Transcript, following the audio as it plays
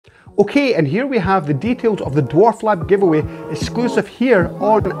Okay, and here we have the details of the Dwarflab giveaway exclusive here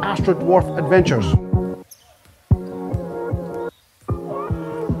on Astro-Dwarf Adventures.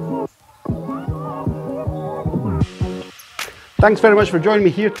 Thanks very much for joining me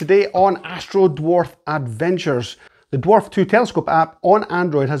here today on Astro-Dwarf Adventures. The Dwarf 2 telescope app on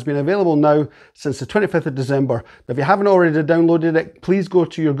Android has been available now since the 25th of December. Now, if you haven't already downloaded it, please go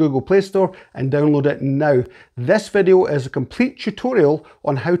to your Google Play Store and download it now. This video is a complete tutorial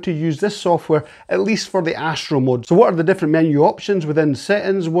on how to use this software, at least for the Astro mode. So what are the different menu options within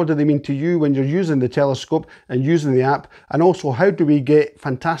settings? What do they mean to you when you're using the telescope and using the app? And also, how do we get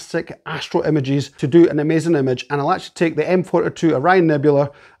fantastic Astro images to do an amazing image? And I'll actually take the M42 Orion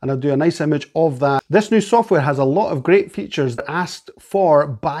Nebula and I'll do a nice image of that. This new software has a lot of great features asked for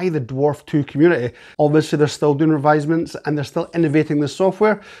by the Dwarf 2 community. Obviously, they're still doing revisements and they're still innovating the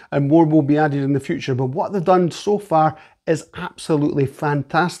software, and more will be added in the future. But what they've done so far is absolutely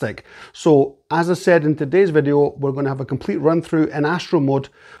fantastic. So as I said in today's video, we're going to have a complete run through in Astro mode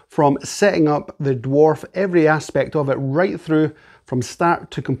from setting up the Dwarf, every aspect of it right through from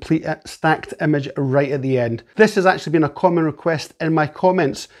start to complete stacked image right at the end. This has actually been a common request in my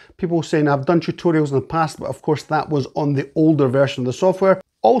comments. People saying I've done tutorials in the past, but of course that was on the older version of the software.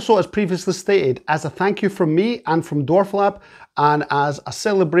 Also, as previously stated, as a thank you from me and from Dwarflab, and as a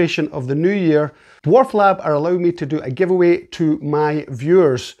celebration of the new year, Dwarflab are allowing me to do a giveaway to my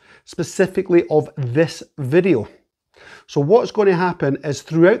viewers, specifically of this video. So what's going to happen is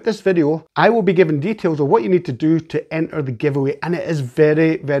throughout this video, I will be giving details of what you need to do to enter the giveaway, and it is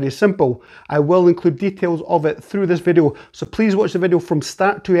very, very simple. I will include details of it through this video, so please watch the video from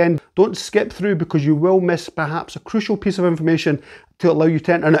start to end. Don't skip through because you will miss perhaps a crucial piece of information to allow you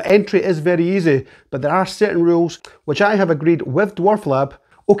to enter. Now, entry is very easy, but there are certain rules which I have agreed with Dwarflab.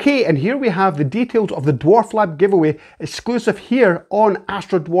 Okay, and here we have the details of the Dwarflab giveaway exclusive here on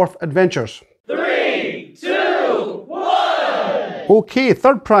Astro-Dwarf Adventures. 3, 2, 1! Okay,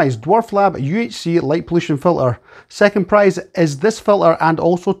 third prize, Dwarflab UHC light pollution filter. Second prize is this filter and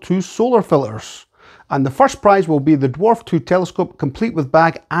also 2 solar filters. And the first prize will be the Dwarf 2 telescope complete with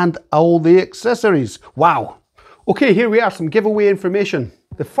bag and all the accessories. Wow. Okay, here we are, some giveaway information.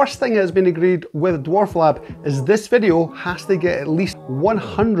 The first thing that has been agreed with Dwarflab is this video has to get at least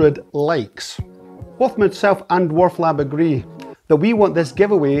 100 likes. Both myself and Dwarflab agree that we want this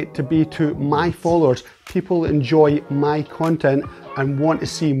giveaway to be to my followers, people that enjoy my content and want to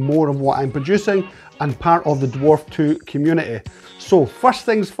see more of what I'm producing and part of the Dwarf 2 community. So first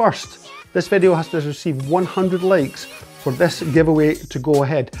things first, this video has to receive 100 likes for this giveaway to go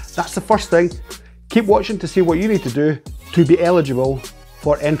ahead. That's the first thing. Keep watching to see what you need to do to be eligible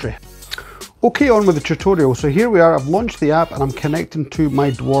for entry. Okay, on with the tutorial. So here we are, I've launched the app and I'm connecting to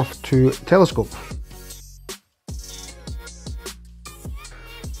my Dwarf 2 telescope.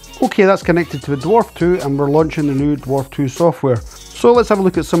 Okay, that's connected to the Dwarf 2 and we're launching the new Dwarf 2 software. So let's have a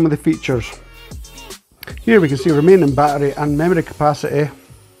look at some of the features. Here we can see remaining battery and memory capacity.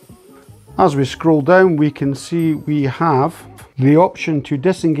 As we scroll down, we can see we have the option to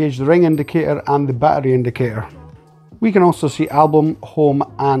disengage the ring indicator and the battery indicator. We can also see album, home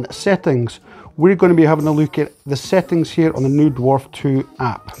and settings. We're going to be having a look at the settings here on the new Dwarf 2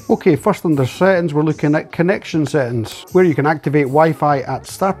 app. Okay, first under settings, we're looking at connection settings, where you can activate Wi-Fi at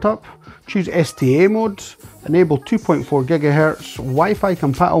startup, choose STA modes, enable 2.4 GHz, Wi-Fi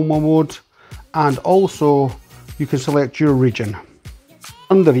compatible mode, and also you can select your region.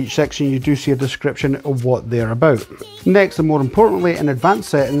 Under each section you do see a description of what they're about. Next, and more importantly, in advanced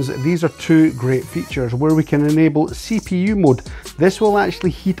settings, these are 2 great features where we can enable CPU mode. This will actually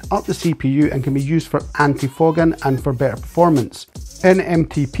heat up the CPU and can be used for anti-fogging and for better performance. In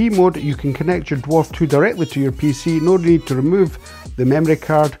MTP mode, you can connect your Dwarf 2 directly to your PC, no need to remove the memory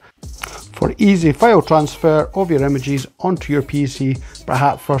card, for easy file transfer of your images onto your PC,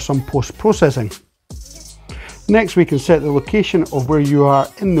 perhaps for some post-processing. Next, we can set the location of where you are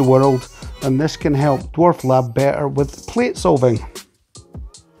in the world, and this can help Dwarflab better with plate solving.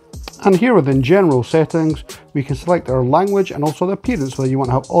 And here within general settings, we can select our language and also the appearance, whether you want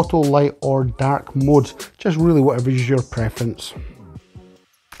to have auto, light or dark modes, just really whatever is your preference.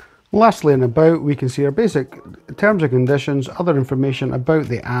 Lastly, in about, we can see our basic terms and conditions, other information about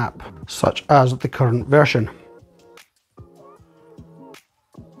the app, such as the current version.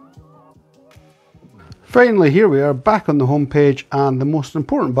 Finally, here we are back on the home page and the most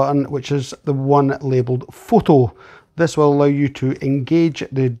important button, which is the one labelled Photo. This will allow you to engage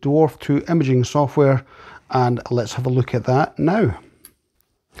the Dwarf 2 imaging software, and let's have a look at that now.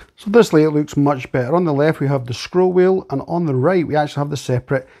 So this layout looks much better. On the left we have the scroll wheel, and on the right we actually have the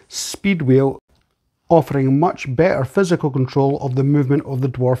separate speed wheel. offering much better physical control of the movement of the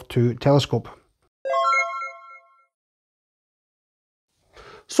Dwarf 2 telescope.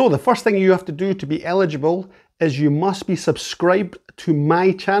 So the first thing you have to do to be eligible is you must be subscribed to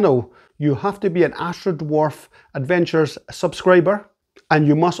my channel. You have to be an Astro-Dwarf Adventures subscriber, and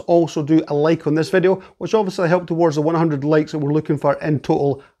you must also do a like on this video, which obviously help towards the 100 likes that we're looking for in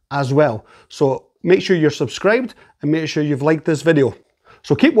total as well. So make sure you're subscribed and make sure you've liked this video.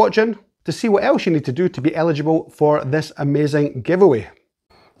 So keep watching to see what else you need to do to be eligible for this amazing giveaway.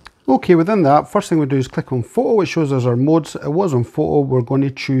 Okay, within that, first thing we do is click on photo, which shows us our modes. It was on photo, we're going to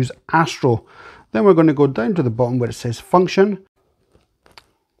choose Astro. Then we're going to go down to the bottom where it says function.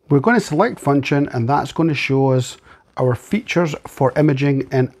 We're going to select function, and that's going to show us our features for imaging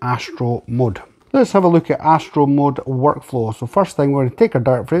in Astro mode. Let's have a look at Astro mode workflow. So first thing, we're going to take our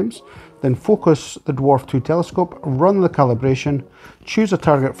dark frames, then focus the Dwarf 2 telescope, run the calibration, choose a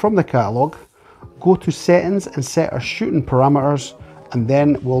target from the catalogue, go to settings and set our shooting parameters, and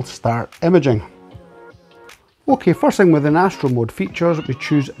then we'll start imaging. Okay, first thing within Astro mode features, we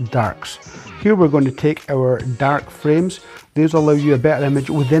choose darks. Here we're going to take our dark frames. These allow you a better image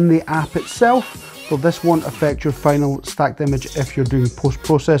within the app itself, so this won't affect your final stacked image if you're doing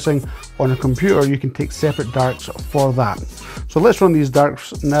post-processing on a computer. You can take separate darks for that. So let's run these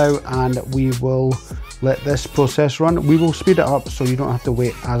darks now, and we will let this process run. We will speed it up so you don't have to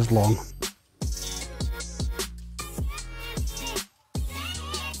wait as long.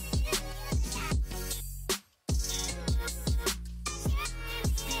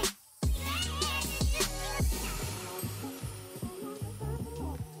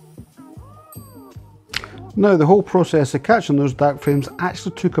 Now the whole process of catching those dark frames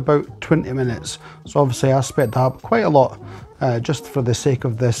actually took about 20 minutes. So obviously I sped that up quite a lot just for the sake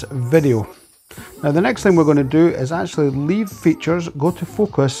of this video. Now the next thing we're going to do is actually leave features, go to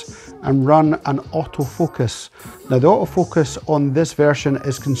focus and run an autofocus. Now the autofocus on this version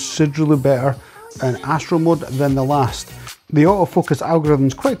is considerably better in Astro mode than the last. The autofocus algorithm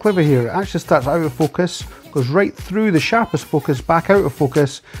is quite clever here. It actually starts out of focus, goes right through the sharpest focus, back out of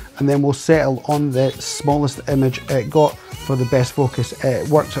focus, and then will settle on the smallest image it got for the best focus. It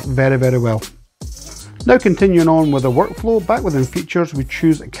works very, very well. Now continuing on with the workflow, back within features we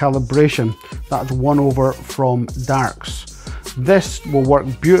choose calibration. That's 1 over from darks. This will work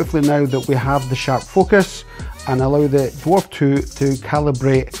beautifully now that we have the sharp focus, and allow the Dwarf 2 to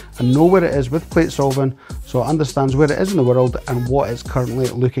calibrate and know where it is with plate solving, so it understands where it is in the world and what it's currently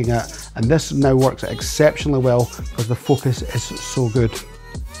looking at. And this now works exceptionally well because the focus is so good.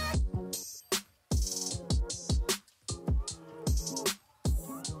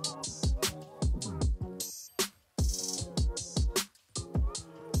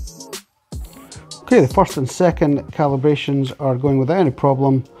 Okay, the first and second calibrations are going without any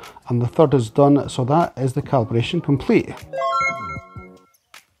problem, and the third is done, so that is the calibration complete.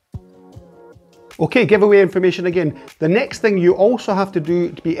 Okay, giveaway information again. The next thing you also have to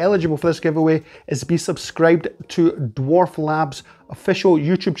do to be eligible for this giveaway is be subscribed to Dwarflab's official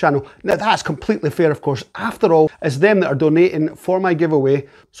YouTube channel. Now that's completely fair, of course. After all, it's them that are donating for my giveaway,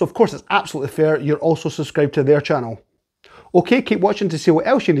 so of course it's absolutely fair you're also subscribed to their channel. Okay, keep watching to see what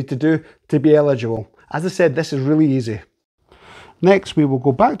else you need to do to be eligible. As I said, this is really easy. Next, we will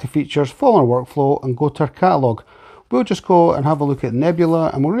go back to features, follow our workflow, and go to our catalogue. We'll just go and have a look at Nebula,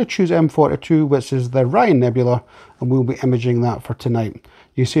 and we're going to choose M42, which is the Ryan Nebula, and we'll be imaging that for tonight.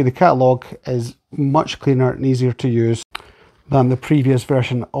 You see the catalogue is much cleaner and easier to use than the previous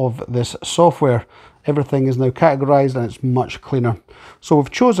version of this software. Everything is now categorised and it's much cleaner. So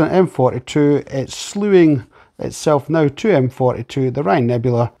we've chosen M42, it's slewing itself now to M42, the Ryan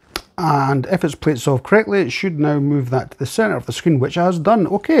Nebula, and if it's plate solved correctly, it should now move that to the centre of the screen, which it has done.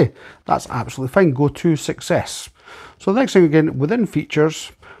 Okay, that's absolutely fine. Go to success. So the next thing, again, within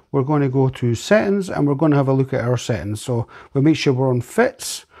features, we're going to go to settings and we're going to have a look at our settings. So we'll make sure we're on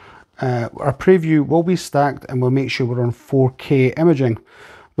fits, our preview will be stacked, and we'll make sure we're on 4K imaging.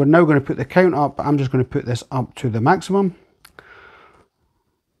 We're now going to put the count up. I'm just going to put this up to the maximum.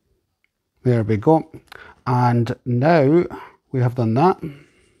 There we go. And now we have done that.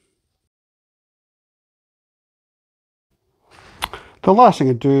 The last thing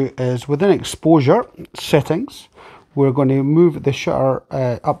to do is within exposure settings, we're going to move the shutter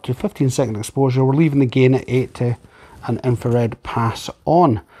up to 15-second exposure. We're leaving the gain at 80 and infrared pass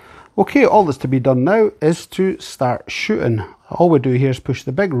on. Okay, all that's to be done now is to start shooting. All we do here is push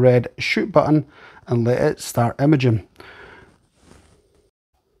the big red shoot button and let it start imaging.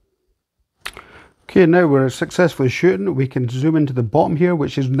 Okay, now we're successfully shooting. We can zoom into the bottom here,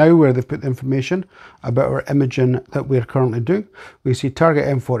 which is now where they've put the information about our imaging that we're currently doing. We see target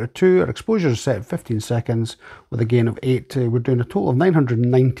M42, our exposure is set at 15 seconds with a gain of 8. We're doing a total of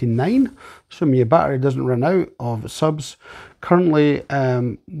 999, assuming your battery doesn't run out of subs. Currently,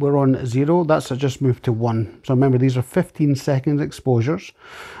 we're on 0. That's just moved to 1. So remember, these are 15 seconds exposures.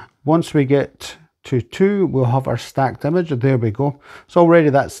 Once we get to 2, we'll have our stacked image. There we go. So already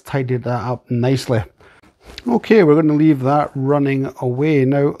that's tidied that up nicely. Okay, we're going to leave that running away.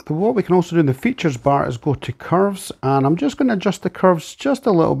 Now, what we can also do in the features bar is go to curves, and I'm just going to adjust the curves just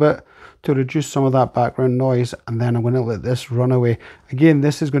a little bit to reduce some of that background noise, and then I'm going to let this run away. Again,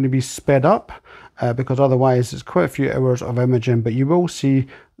 this is going to be sped up because otherwise it's quite a few hours of imaging, but you will see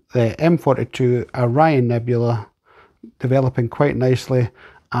the M42 Orion Nebula developing quite nicely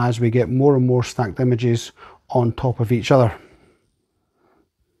as we get more and more stacked images on top of each other.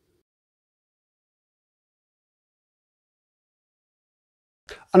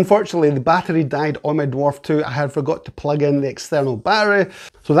 Unfortunately, the battery died on my Dwarf 2. I had forgot to plug in the external battery.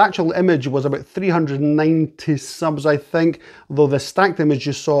 So the actual image was about 390 subs, I think. Though the stacked image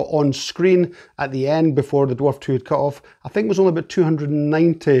you saw on screen at the end before the Dwarf 2 had cut off, I think it was only about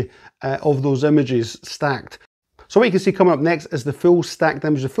 290 of those images stacked. So what you can see coming up next is the full stacked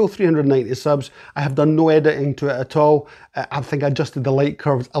image, the full 390 subs. I have done no editing to it at all. I think I adjusted the light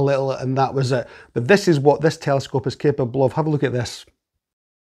curves a little and that was it. But this is what this telescope is capable of. Have a look at this.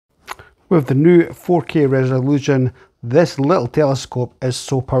 With the new 4K resolution, this little telescope is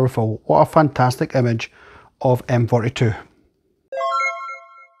so powerful. What a fantastic image of M42.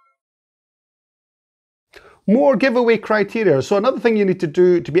 More giveaway criteria. So another thing you need to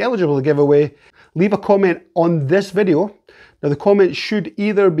do to be eligible to giveaway, leave a comment on this video. Now the comment should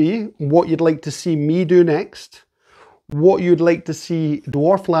either be what you'd like to see me do next, what you'd like to see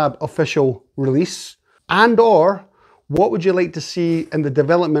Dwarflab official release, and or what would you like to see in the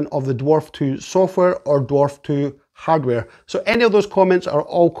development of the Dwarf 2 software or Dwarf 2 hardware. So any of those comments are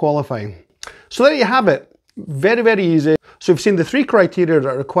all qualifying. So there you have it. Very, very easy. So you've seen the 3 criteria that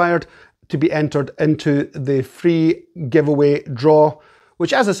are required to be entered into the free giveaway draw,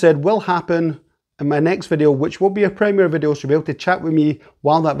 which, as I said, will happen in my next video, which will be a premiere video, so you'll be able to chat with me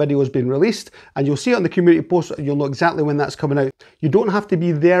while that video is being released, and you'll see it on the community post, and you'll know exactly when that's coming out. You don't have to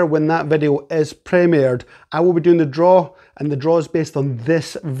be there when that video is premiered. I will be doing the draw, and the draw is based on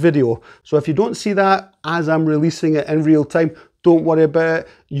this video. So if you don't see that as I'm releasing it in real time, don't worry about it.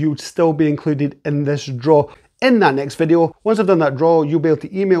 You'll still be included in this draw. In that next video, once I've done that draw, you'll be able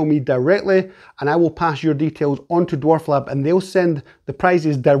to email me directly and I will pass your details on to Dwarflab and they'll send the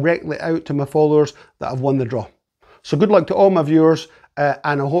prizes directly out to my followers that have won the draw. So good luck to all my viewers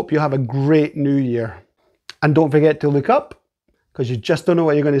and I hope you have a great new year. And don't forget to look up because you just don't know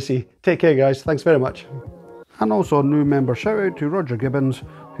what you're going to see. Take care guys, thanks very much. And also a new member shout out to Roger Gibbons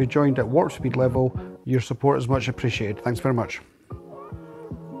who joined at warp speed level. Your support is much appreciated. Thanks very much.